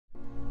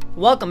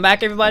Welcome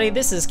back everybody,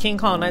 this is King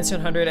Kong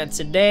 9700 and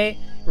today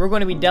we're going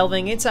to be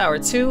delving into our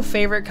two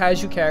favorite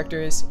kaiju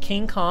characters,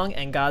 King Kong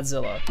and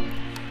Godzilla.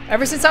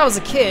 Ever since I was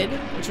a kid,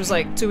 which was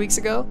like 2 weeks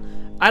ago,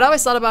 I'd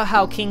always thought about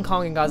how King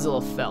Kong and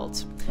Godzilla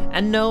felt.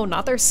 And no,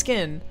 not their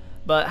skin,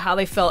 but how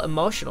they felt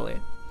emotionally,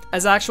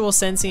 as actual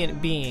sentient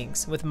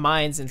beings with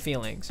minds and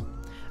feelings.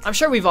 I'm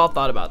sure we've all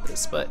thought about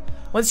this, but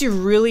once you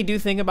really do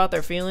think about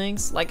their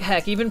feelings, like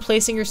heck, even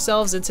placing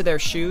yourselves into their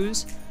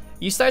shoes,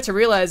 you start to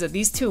realize that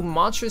these two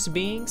monstrous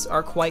beings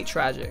are quite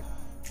tragic.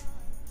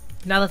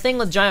 Now the thing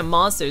with giant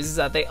monsters is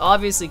that they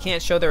obviously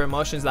can't show their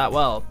emotions that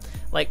well.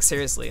 Like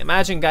seriously,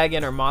 imagine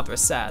Gigan or Mothra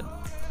sad.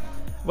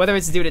 Whether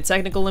it's due to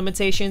technical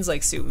limitations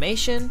like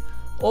suitmation,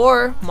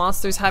 or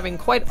monsters having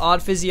quite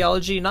odd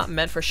physiology not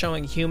meant for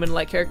showing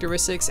human-like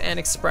characteristics and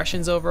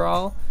expressions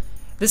overall,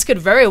 this could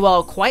very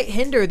well quite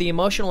hinder the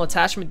emotional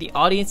attachment the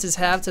audiences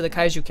have to the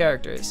kaiju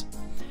characters.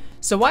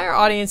 So why are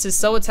audiences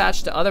so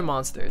attached to other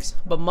monsters,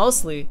 but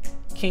mostly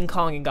King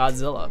Kong and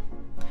Godzilla?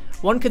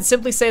 One could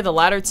simply say the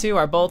latter two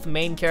are both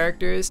main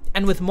characters,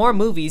 and with more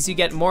movies you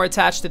get more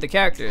attached to the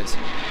characters,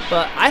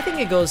 but I think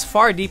it goes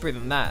far deeper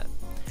than that.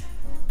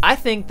 I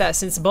think that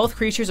since both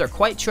creatures are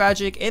quite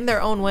tragic in their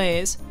own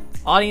ways,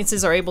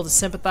 audiences are able to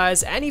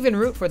sympathize and even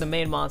root for the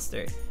main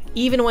monster,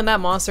 even when that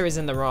monster is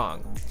in the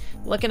wrong.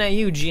 Looking at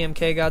you,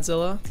 GMK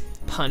Godzilla,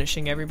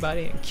 punishing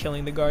everybody and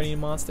killing the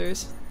guardian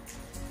monsters.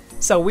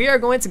 So we are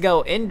going to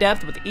go in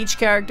depth with each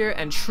character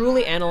and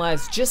truly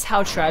analyze just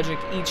how tragic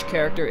each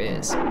character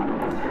is.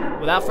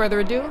 Without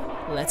further ado,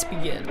 let's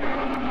begin.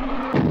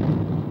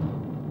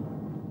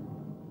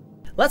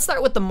 Let's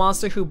start with the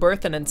monster who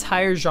birthed an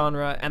entire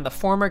genre and the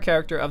former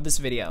character of this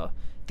video,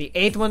 the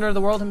 8th wonder of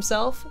the world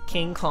himself,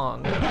 King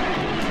Kong.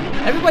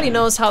 Everybody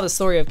knows how the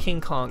story of King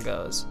Kong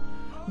goes.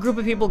 A group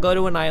of people go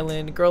to an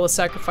island, girl is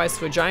sacrificed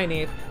to a giant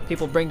ape,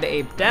 people bring the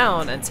ape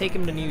down and take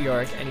him to New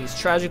York, and he's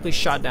tragically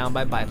shot down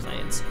by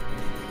biplanes.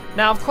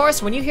 Now of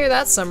course, when you hear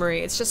that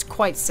summary, it's just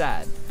quite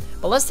sad.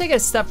 But let's take it a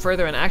step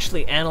further and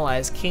actually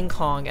analyze King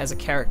Kong as a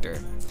character.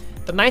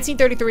 The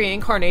 1933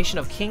 incarnation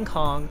of King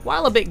Kong,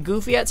 while a bit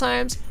goofy at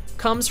times,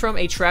 comes from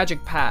a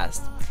tragic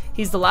past.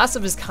 He's the last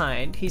of his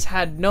kind, he's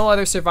had no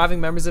other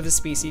surviving members of his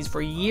species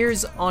for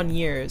years on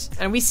years,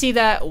 and we see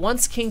that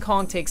once King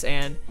Kong takes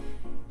Anne,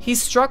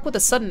 he's struck with a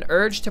sudden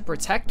urge to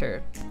protect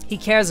her. He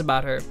cares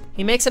about her.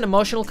 He makes an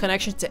emotional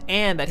connection to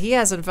Anne that he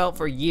hasn't felt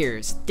for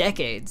years,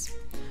 decades.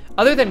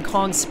 Other than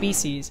Kong's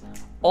species,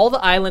 all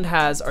the island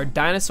has are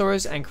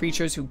dinosaurs and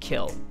creatures who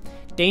kill.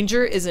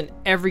 Danger is in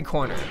every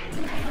corner.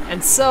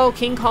 And so,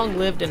 King Kong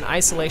lived in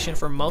isolation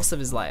for most of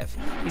his life.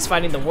 He's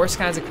fighting the worst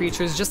kinds of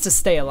creatures just to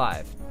stay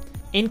alive.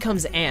 In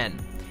comes Anne.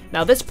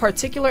 Now this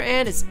particular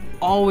Anne is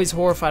always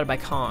horrified by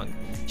Kong.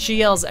 She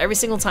yells every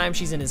single time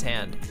she's in his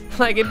hand.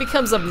 Like, it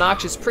becomes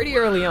obnoxious pretty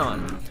early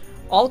on.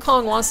 All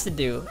Kong wants to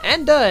do,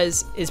 and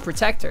does, is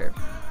protect her.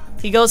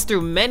 He goes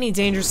through many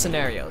dangerous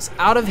scenarios,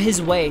 out of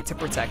his way to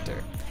protect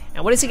her.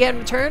 And what does he get in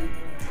return?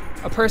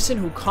 A person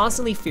who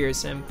constantly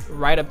fears him,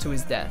 right up to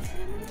his death.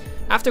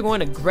 After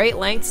going to great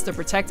lengths to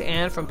protect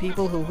Anne from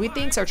people who he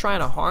thinks are trying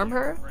to harm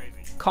her,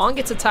 Kong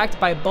gets attacked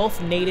by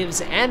both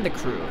natives and the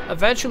crew,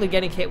 eventually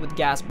getting hit with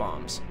gas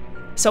bombs.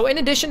 So in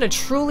addition to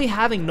truly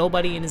having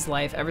nobody in his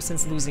life ever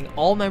since losing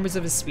all members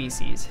of his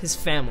species, his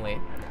family,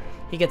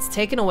 he gets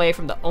taken away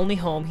from the only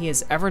home he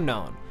has ever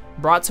known,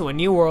 brought to a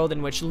new world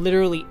in which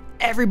literally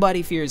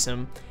everybody fears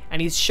him,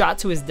 and he's shot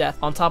to his death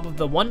on top of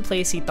the one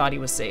place he thought he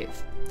was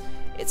safe.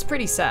 It's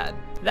pretty sad.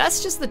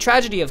 That's just the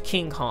tragedy of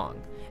King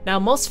Kong. Now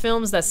most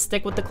films that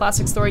stick with the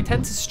classic story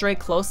tend to stray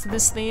close to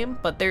this theme,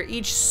 but they're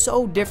each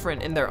so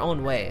different in their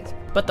own ways.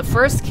 But the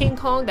first King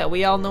Kong that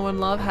we all know and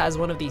love has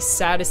one of the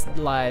saddest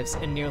lives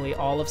in nearly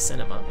all of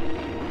cinema.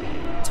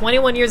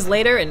 21 years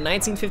later, in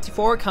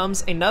 1954,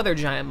 comes another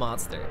giant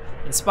monster,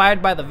 inspired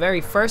by the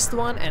very first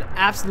one and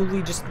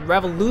absolutely just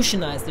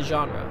revolutionized the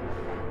genre.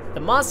 The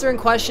monster in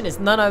question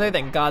is none other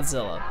than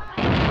Godzilla.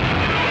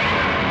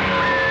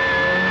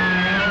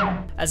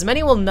 As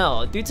many will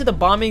know, due to the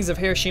bombings of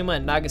Hiroshima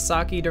and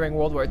Nagasaki during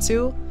World War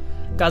II,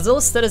 Godzilla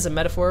stood as a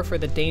metaphor for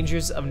the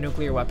dangers of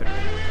nuclear weaponry.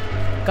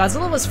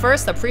 Godzilla was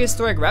first a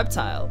prehistoric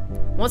reptile.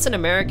 Once an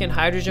American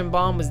hydrogen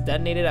bomb was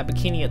detonated at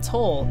Bikini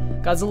Atoll,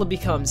 Godzilla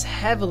becomes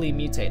heavily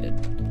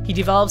mutated. He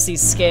develops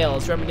these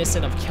scales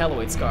reminiscent of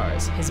keloid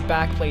scars, his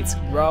back plates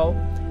grow,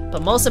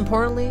 but most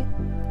importantly,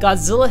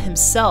 Godzilla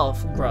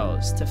himself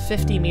grows to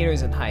 50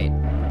 meters in height.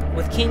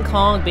 With King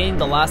Kong being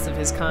the last of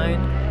his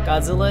kind,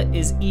 Godzilla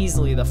is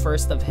easily the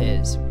first of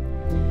his.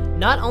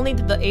 Not only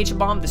did the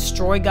H-bomb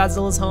destroy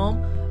Godzilla's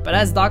home, but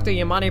as Dr.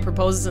 Yamane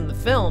proposes in the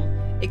film,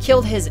 it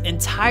killed his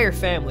entire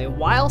family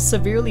while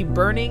severely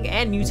burning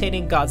and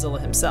mutating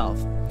Godzilla himself.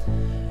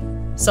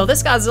 So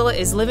this Godzilla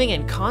is living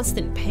in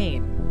constant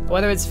pain,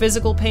 whether it's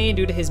physical pain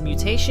due to his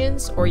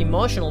mutations or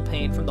emotional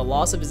pain from the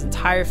loss of his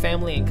entire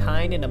family and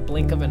kind in a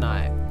blink of an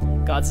eye.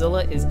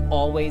 Godzilla is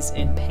always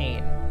in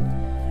pain.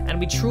 And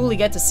we truly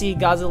get to see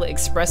Godzilla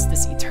express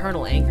this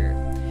eternal anger.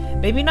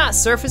 Maybe not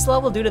surface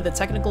level due to the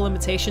technical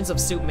limitations of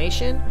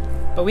suitmation,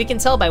 but we can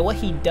tell by what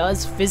he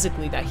does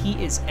physically that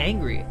he is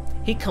angry,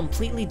 He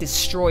completely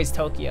destroys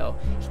Tokyo.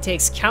 He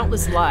takes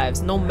countless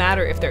lives, no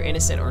matter if they're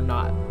innocent or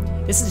not.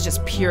 This is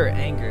just pure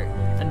anger,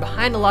 and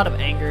behind a lot of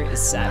anger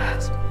is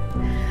sadness.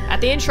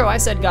 At the intro, I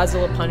said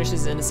Godzilla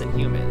punishes innocent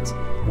humans.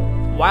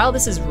 While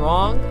this is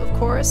wrong, of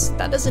course,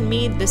 that doesn't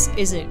mean this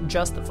isn't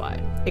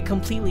justified. It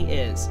completely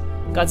is.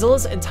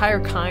 Godzilla's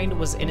entire kind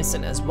was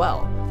innocent as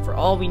well. For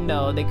all we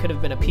know, they could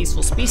have been a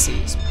peaceful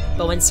species.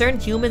 But when certain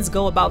humans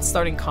go about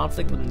starting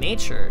conflict with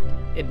nature,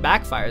 it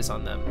backfires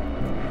on them.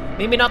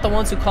 Maybe not the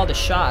ones who called the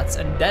shots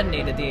and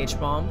detonated the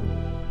H-bomb.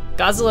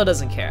 Godzilla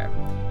doesn't care.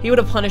 He would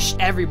have punished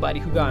everybody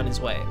who got in his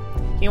way.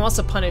 He wants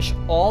to punish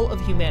all of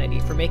humanity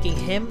for making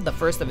him the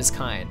first of his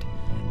kind,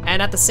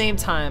 and at the same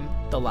time,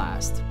 the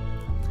last.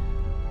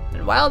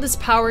 And while this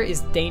power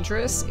is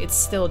dangerous, it's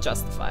still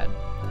justified.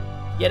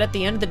 Yet at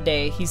the end of the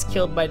day, he's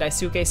killed by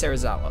Daisuke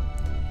Serizawa.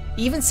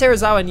 Even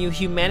Serizawa knew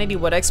humanity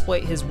would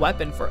exploit his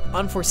weapon for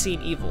unforeseen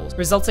evils,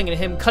 resulting in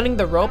him cutting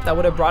the rope that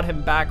would have brought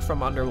him back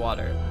from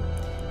underwater.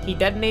 He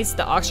detonates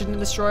the oxygen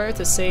destroyer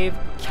to save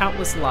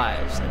countless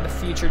lives and the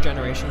future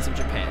generations of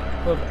Japan,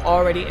 who have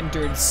already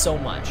endured so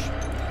much.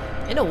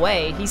 In a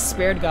way, he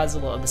spared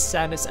Godzilla of the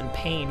sadness and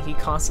pain he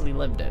constantly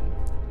lived in.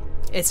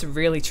 It's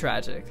really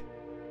tragic.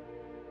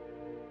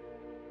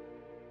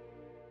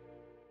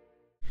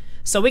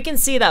 So we can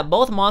see that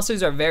both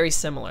monsters are very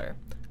similar.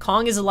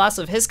 Kong is the last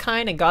of his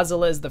kind and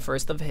Godzilla is the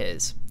first of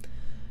his.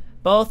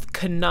 Both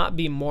could not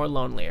be more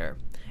lonelier.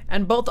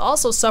 And both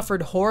also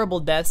suffered horrible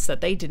deaths that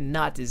they did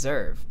not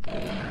deserve.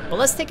 But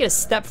let's take it a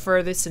step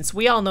further, since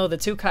we all know the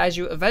two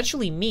kaiju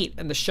eventually meet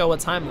in the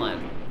Showa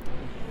timeline.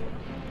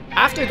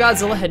 After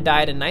Godzilla had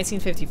died in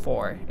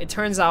 1954, it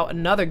turns out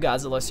another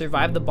Godzilla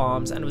survived the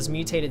bombs and was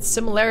mutated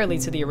similarly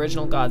to the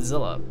original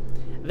Godzilla.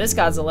 This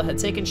Godzilla had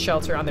taken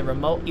shelter on the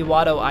remote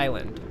Iwado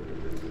Island.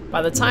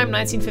 By the time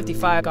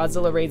 1955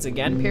 Godzilla raids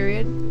again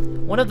period,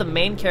 one of the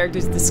main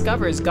characters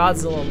discovers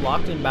Godzilla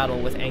locked in battle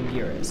with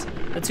Anguirus.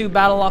 The two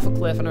battle off a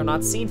cliff and are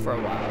not seen for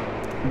a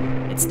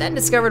while. It's then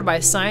discovered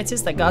by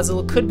scientists that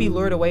Godzilla could be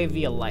lured away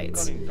via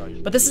lights.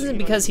 But this isn't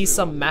because he's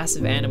some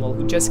massive animal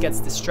who just gets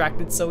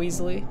distracted so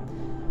easily.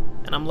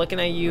 And I'm looking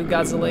at you,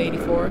 Godzilla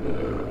 84.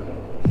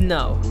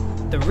 No.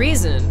 The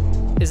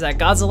reason is that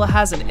Godzilla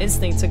has an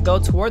instinct to go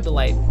toward the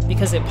light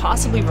because it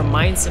possibly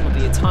reminds him of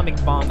the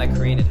atomic bomb that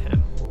created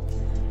him.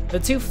 The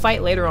two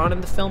fight later on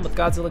in the film with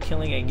Godzilla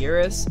killing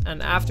Anguirus,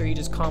 and after he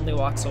just calmly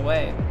walks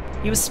away.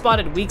 He was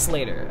spotted weeks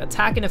later,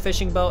 attacking a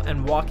fishing boat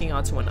and walking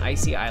onto an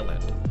icy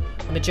island.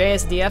 When the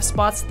JSDF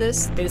spots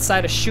this, they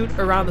decide to shoot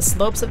around the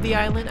slopes of the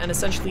island and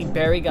essentially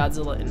bury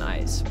Godzilla in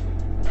ice.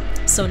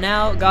 So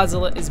now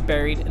Godzilla is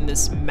buried in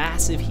this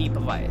massive heap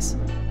of ice,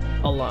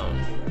 alone.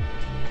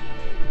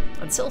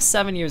 Until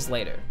 7 years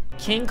later,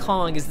 King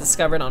Kong is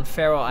discovered on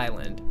Faroe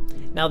Island.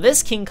 Now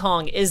this King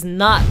Kong is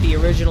not the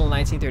original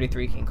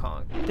 1933 King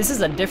Kong. This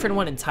is a different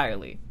one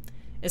entirely.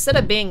 Instead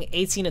of being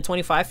 18 to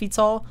 25 feet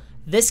tall,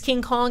 this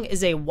King Kong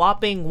is a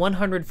whopping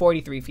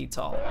 143 feet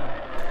tall.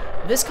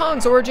 This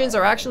Kong's origins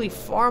are actually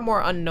far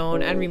more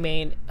unknown and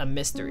remain a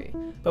mystery,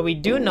 but we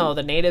do know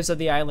the natives of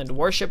the island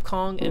worship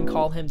Kong and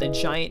call him the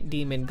giant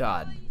demon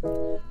god.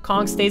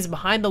 Kong stays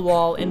behind the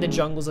wall in the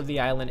jungles of the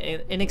island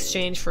in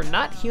exchange for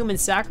not human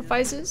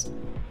sacrifices,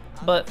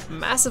 but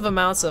massive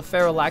amounts of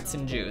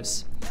ferrolactin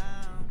juice.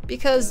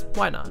 Because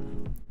why not?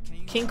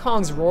 King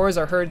Kong's roars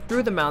are heard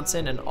through the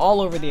mountain and all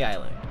over the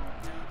island.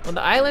 When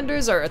the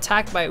islanders are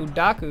attacked by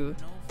Udaku,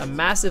 a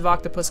massive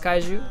octopus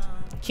kaiju,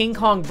 King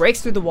Kong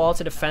breaks through the wall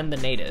to defend the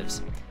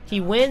natives.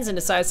 He wins and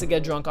decides to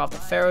get drunk off the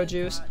Pharaoh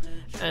juice,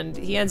 and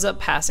he ends up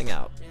passing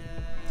out.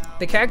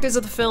 The characters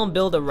of the film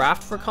build a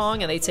raft for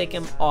Kong and they take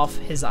him off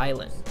his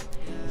island.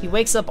 He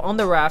wakes up on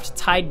the raft,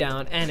 tied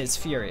down, and is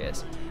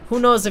furious. Who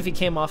knows if he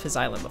came off his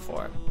island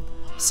before?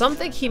 Some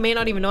think he may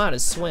not even know how to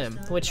swim,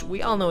 which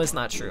we all know is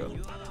not true.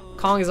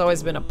 Kong has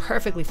always been a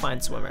perfectly fine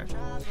swimmer.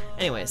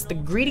 Anyways, the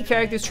greedy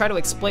characters try to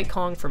exploit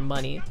Kong for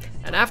money,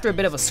 and after a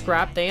bit of a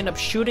scrap, they end up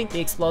shooting the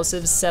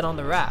explosives set on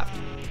the raft.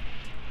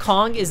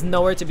 Kong is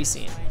nowhere to be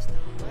seen.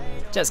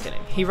 Just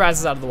kidding, he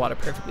rises out of the water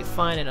perfectly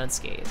fine and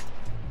unscathed.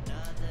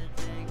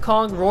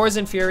 Kong roars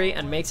in fury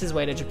and makes his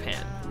way to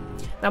Japan.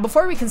 Now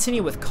before we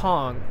continue with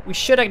Kong, we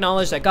should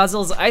acknowledge that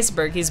Godzilla's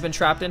iceberg he's been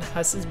trapped in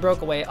has since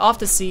broke away off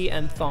the sea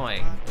and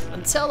thawing,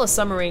 until a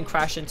submarine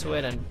crashed into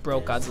it and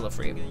broke Godzilla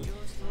free.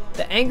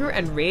 The anger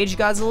and rage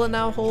Godzilla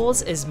now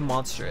holds is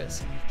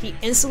monstrous. He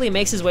instantly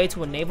makes his way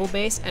to a naval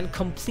base and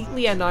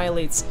completely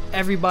annihilates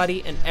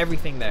everybody and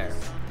everything there.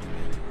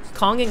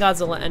 Kong and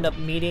Godzilla end up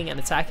meeting and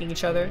attacking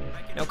each other.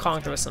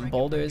 Kong throws some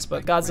boulders,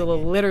 but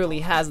Godzilla literally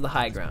has the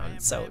high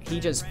ground, so he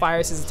just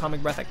fires his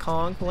atomic breath at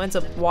Kong, who ends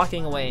up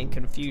walking away in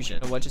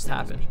confusion of what just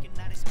happened.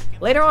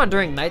 Later on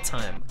during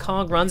nighttime,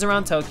 Kong runs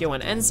around Tokyo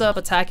and ends up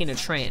attacking a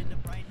train.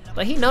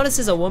 But he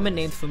notices a woman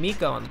named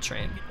Fumiko on the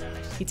train.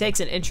 He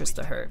takes an interest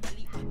to her.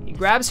 He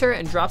grabs her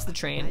and drops the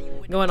train,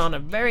 going on a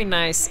very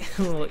nice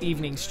little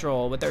evening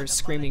stroll with her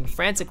screaming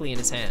frantically in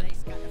his hand.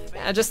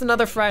 Yeah, just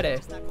another Friday.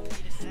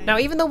 Now,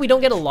 even though we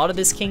don't get a lot of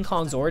this King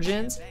Kong's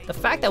origins, the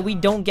fact that we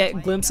don't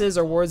get glimpses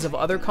or words of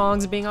other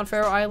Kongs being on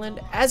Pharaoh Island,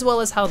 as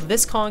well as how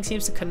this Kong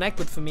seems to connect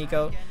with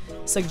Fumiko,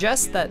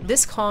 suggests that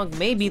this Kong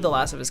may be the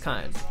last of his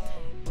kind.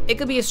 It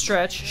could be a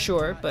stretch,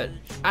 sure, but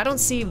I don't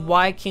see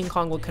why King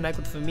Kong would connect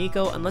with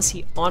Fumiko unless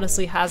he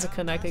honestly hasn't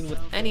connected with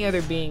any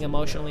other being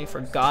emotionally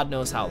for God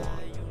knows how long.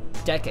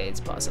 Decades,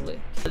 possibly.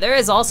 There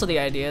is also the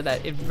idea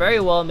that it very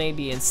well may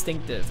be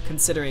instinctive,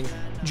 considering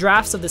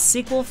drafts of the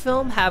sequel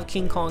film have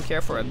King Kong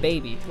care for a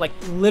baby, like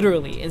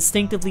literally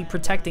instinctively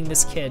protecting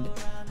this kid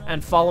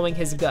and following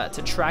his gut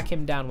to track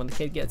him down when the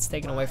kid gets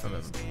taken away from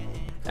him.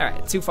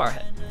 Alright, too far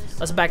ahead.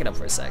 Let's back it up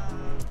for a sec.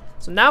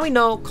 So now we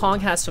know Kong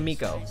has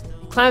Fumiko.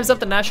 He climbs up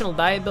the National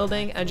Diet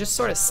Building and just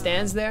sort of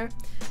stands there.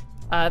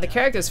 The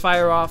characters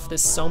fire off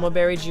this Soma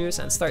berry juice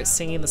and start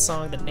singing the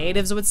song the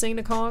natives would sing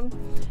to Kong.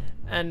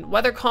 And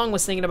whether Kong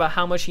was thinking about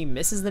how much he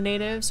misses the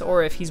natives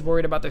or if he's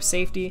worried about their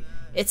safety,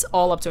 it's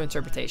all up to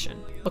interpretation.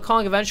 But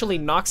Kong eventually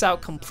knocks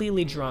out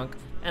completely drunk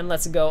and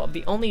lets go of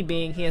the only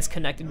being he has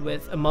connected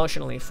with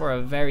emotionally for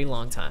a very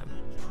long time.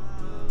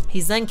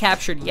 He's then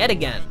captured yet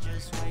again.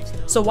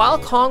 So while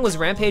Kong was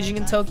rampaging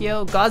in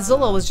Tokyo,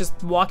 Godzilla was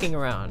just walking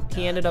around.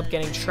 He ended up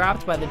getting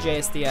trapped by the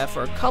JSDF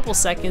for a couple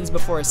seconds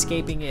before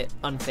escaping it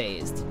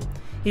unfazed.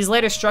 He's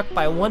later struck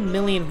by 1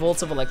 million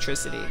volts of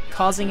electricity,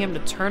 causing him to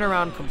turn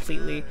around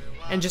completely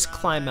and just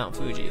climb Mount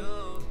Fuji.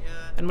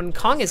 And when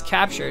Kong is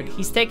captured,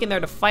 he's taken there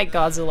to fight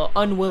Godzilla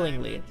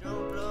unwillingly.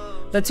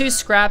 The two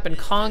scrap and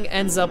Kong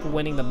ends up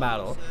winning the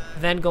battle,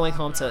 then going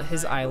home to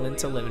his island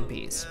to live in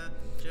peace.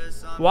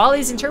 While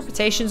these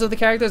interpretations of the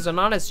characters are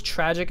not as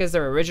tragic as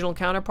their original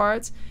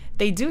counterparts,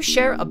 they do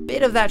share a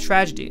bit of that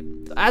tragedy.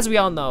 As we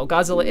all know,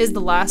 Godzilla is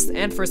the last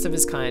and first of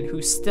his kind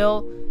who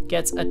still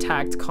gets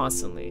attacked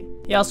constantly.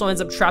 He also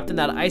ends up trapped in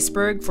that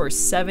iceberg for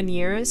 7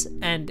 years,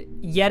 and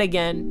yet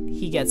again,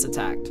 he gets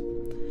attacked.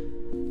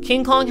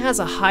 King Kong has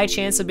a high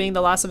chance of being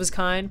the last of his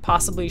kind,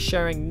 possibly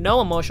sharing no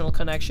emotional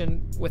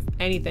connection with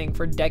anything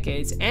for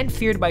decades and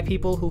feared by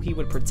people who he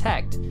would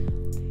protect.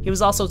 He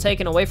was also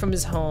taken away from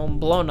his home,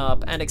 blown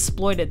up, and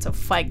exploited to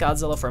fight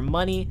Godzilla for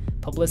money,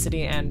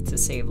 publicity, and to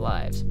save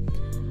lives.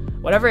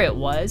 Whatever it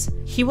was,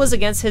 he was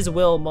against his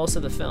will most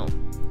of the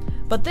film.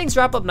 But things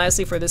wrap up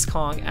nicely for this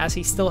Kong as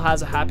he still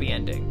has a happy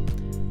ending.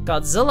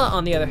 Godzilla,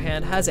 on the other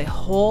hand, has a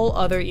whole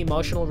other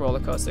emotional roller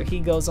coaster he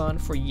goes on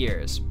for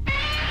years.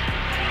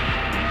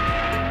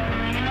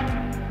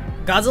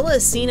 Godzilla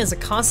is seen as a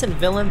constant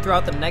villain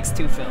throughout the next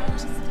 2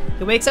 films.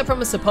 He wakes up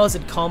from a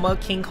supposed coma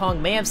King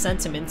Kong may have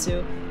sent him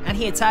into, and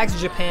he attacks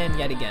Japan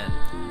yet again,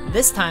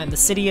 this time the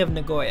city of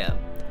Nagoya.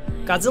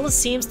 Godzilla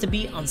seems to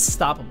be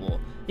unstoppable.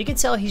 You can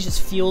tell he's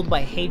just fueled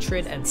by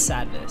hatred and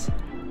sadness.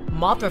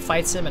 Mothra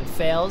fights him and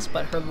fails,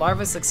 but her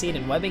larvae succeed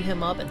in webbing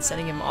him up and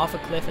sending him off a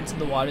cliff into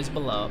the waters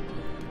below.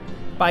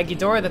 By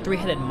Ghidorah the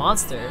three-headed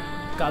monster,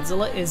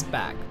 Godzilla is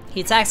back.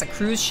 He attacks a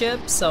cruise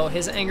ship, so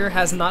his anger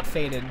has not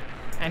faded,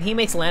 and he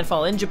makes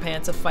landfall in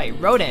Japan to fight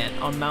Rodan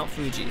on Mount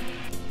Fuji.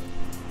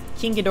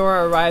 King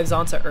Ghidorah arrives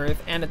onto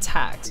Earth and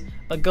attacks,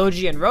 but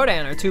Goji and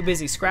Rodan are too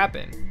busy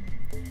scrapping.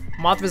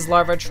 Mothra's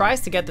larva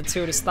tries to get the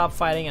two to stop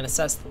fighting and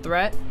assess the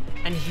threat,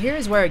 and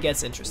here's where it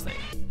gets interesting.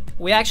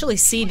 We actually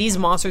see these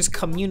monsters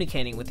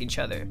communicating with each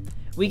other.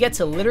 We get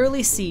to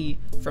literally see,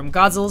 from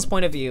Godzilla's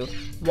point of view,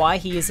 why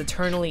he is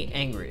eternally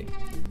angry.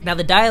 Now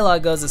the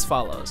dialogue goes as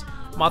follows.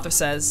 Mothra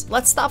says,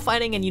 "Let's stop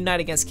fighting and unite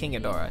against King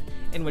Ghidorah,"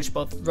 in which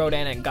both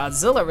Rodan and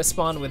Godzilla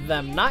respond with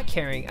them not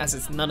caring as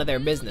it's none of their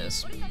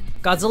business.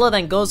 Godzilla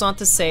then goes on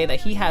to say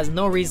that he has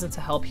no reason to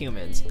help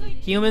humans.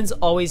 Humans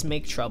always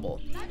make trouble.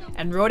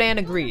 And Rodan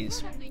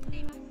agrees.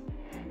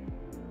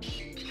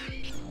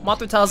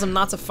 Mothra tells him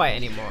not to fight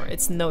anymore,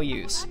 it's no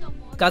use.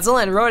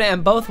 Godzilla and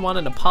Rodan both want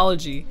an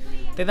apology.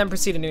 They then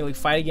proceed to nearly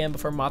fight again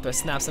before Mothra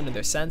snaps them to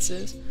their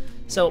senses.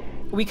 So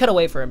we cut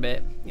away for a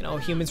bit, you know,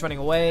 humans running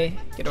away,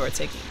 Ghidorah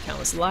taking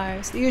countless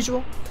lives, the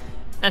usual.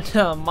 And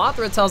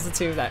Mothra tells the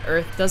two that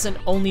Earth doesn't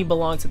only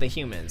belong to the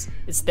humans,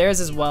 it's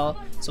theirs as well,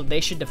 so they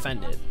should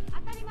defend it.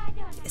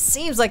 It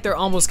seems like they're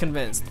almost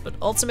convinced, but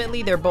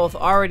ultimately they're both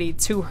already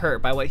too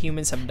hurt by what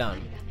humans have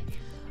done.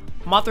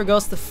 Mothra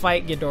goes to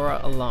fight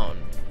Ghidorah alone,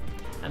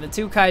 and the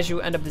two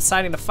kaiju end up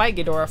deciding to fight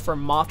Ghidorah for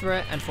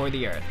Mothra and for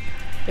the Earth.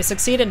 They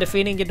succeed in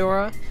defeating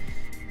Ghidorah.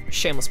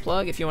 Shameless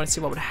plug, if you want to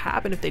see what would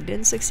happen if they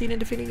didn't succeed in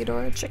defeating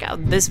Ghidorah, check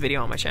out this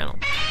video on my channel.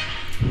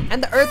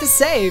 And the Earth is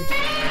saved!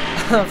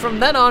 From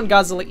then on,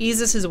 Godzilla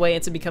eases his way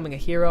into becoming a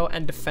hero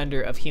and defender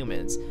of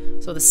humans.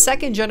 So the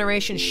second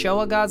generation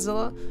Showa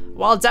Godzilla,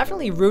 while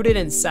definitely rooted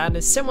in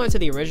sadness similar to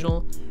the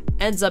original,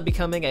 ends up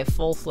becoming a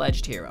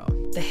full-fledged hero.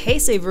 The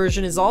Heisei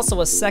version is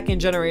also a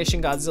second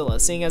generation Godzilla,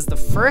 seeing as the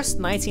first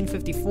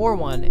 1954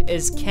 one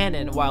is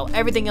canon, while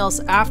everything else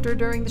after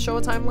during the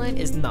Showa timeline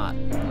is not.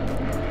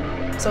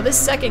 So this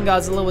second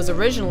Godzilla was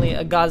originally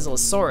a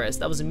Godzillasaurus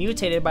that was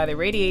mutated by the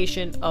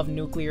radiation of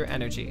nuclear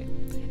energy.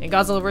 In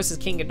Godzilla vs.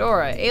 King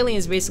Ghidorah,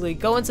 aliens basically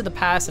go into the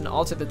past and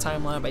alter the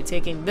timeline by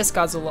taking this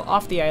Godzilla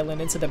off the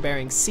island into the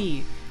Bering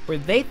Sea, where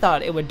they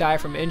thought it would die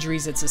from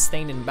injuries it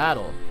sustained in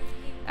battle.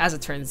 As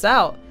it turns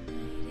out,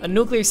 A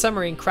nuclear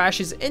submarine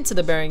crashes into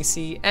the Bering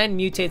Sea and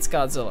mutates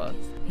Godzilla.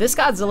 This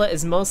Godzilla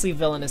is mostly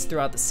villainous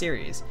throughout the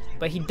series,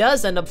 but he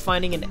does end up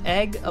finding an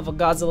egg of a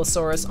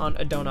Godzillasaurus on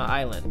Adona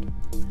Island.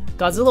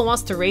 Godzilla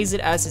wants to raise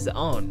it as his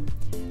own.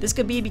 This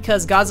could be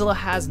because Godzilla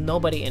has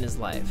nobody in his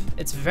life.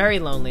 It's very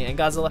lonely, and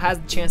Godzilla has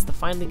the chance to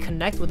finally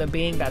connect with a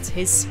being that's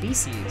his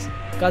species.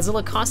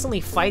 Godzilla constantly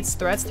fights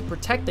threats to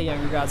protect the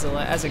younger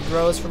Godzilla as it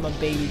grows from a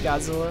baby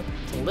Godzilla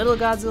to little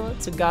Godzilla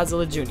to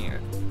Godzilla Jr.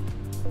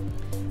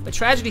 But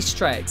tragedy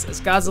strikes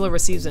as Godzilla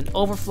receives an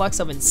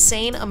overflux of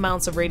insane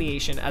amounts of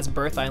radiation as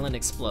Birth Island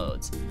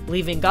explodes,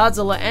 leaving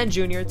Godzilla and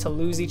Jr. to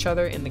lose each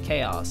other in the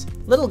chaos.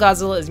 Little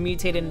Godzilla is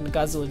mutated into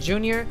Godzilla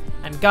Jr.,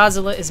 and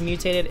Godzilla is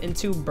mutated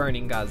into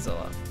Burning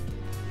Godzilla.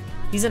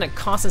 He's in a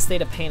constant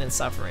state of pain and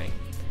suffering.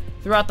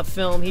 Throughout the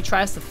film, he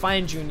tries to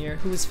find Jr.,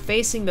 who is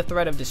facing the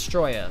threat of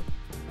Destroya.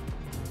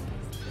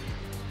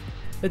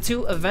 The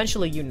two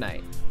eventually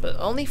unite, but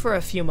only for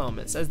a few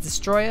moments as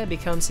Destroya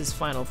becomes his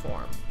final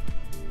form.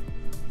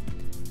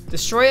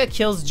 Destroya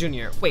kills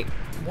Jr. Wait,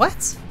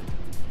 what?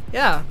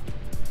 Yeah,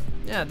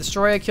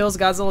 Destroya kills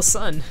Godzilla's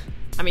son.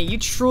 I mean, you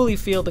truly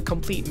feel the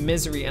complete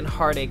misery and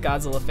heartache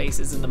Godzilla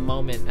faces in the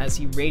moment as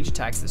he rage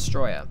attacks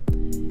Destroya.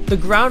 The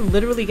ground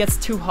literally gets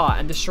too hot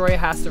and Destroya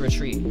has to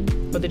retreat,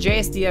 but the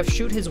JSDF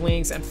shoot his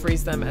wings and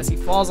freeze them as he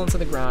falls onto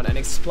the ground and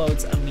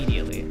explodes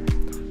immediately.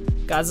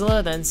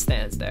 Godzilla then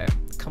stands there,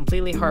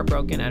 completely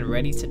heartbroken and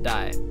ready to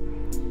die.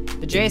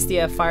 The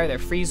JSDF fire their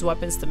freeze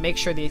weapons to make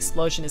sure the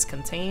explosion is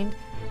contained,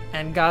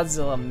 and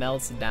Godzilla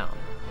melts down.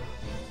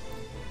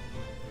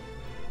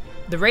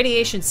 The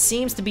radiation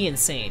seems to be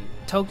insane.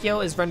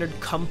 Tokyo is rendered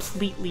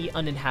completely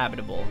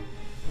uninhabitable,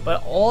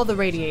 but all the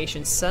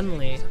radiation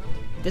suddenly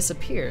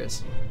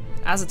disappears.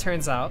 As it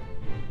turns out,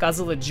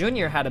 Godzilla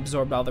Jr. had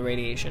absorbed all the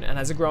radiation and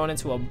has grown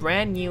into a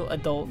brand new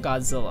adult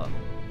Godzilla.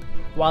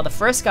 While the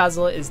first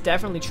Godzilla is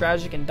definitely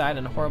tragic and died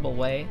in a horrible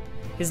way,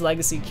 his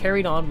legacy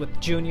carried on with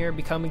Jr.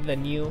 becoming the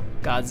new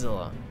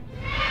Godzilla.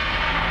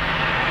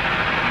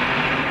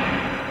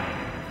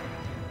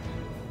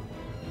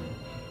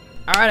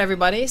 Alright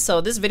everybody, so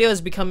this video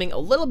is becoming a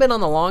little bit on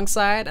the long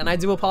side, and I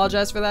do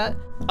apologize for that.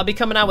 I'll be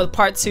coming out with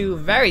part 2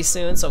 very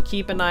soon, so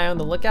keep an eye on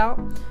the lookout.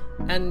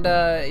 And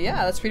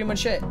yeah, that's pretty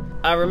much it.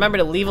 Remember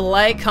to leave a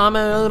like,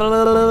 comment,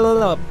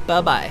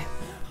 bye-bye.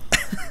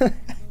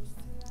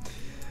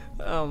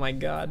 Oh my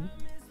god.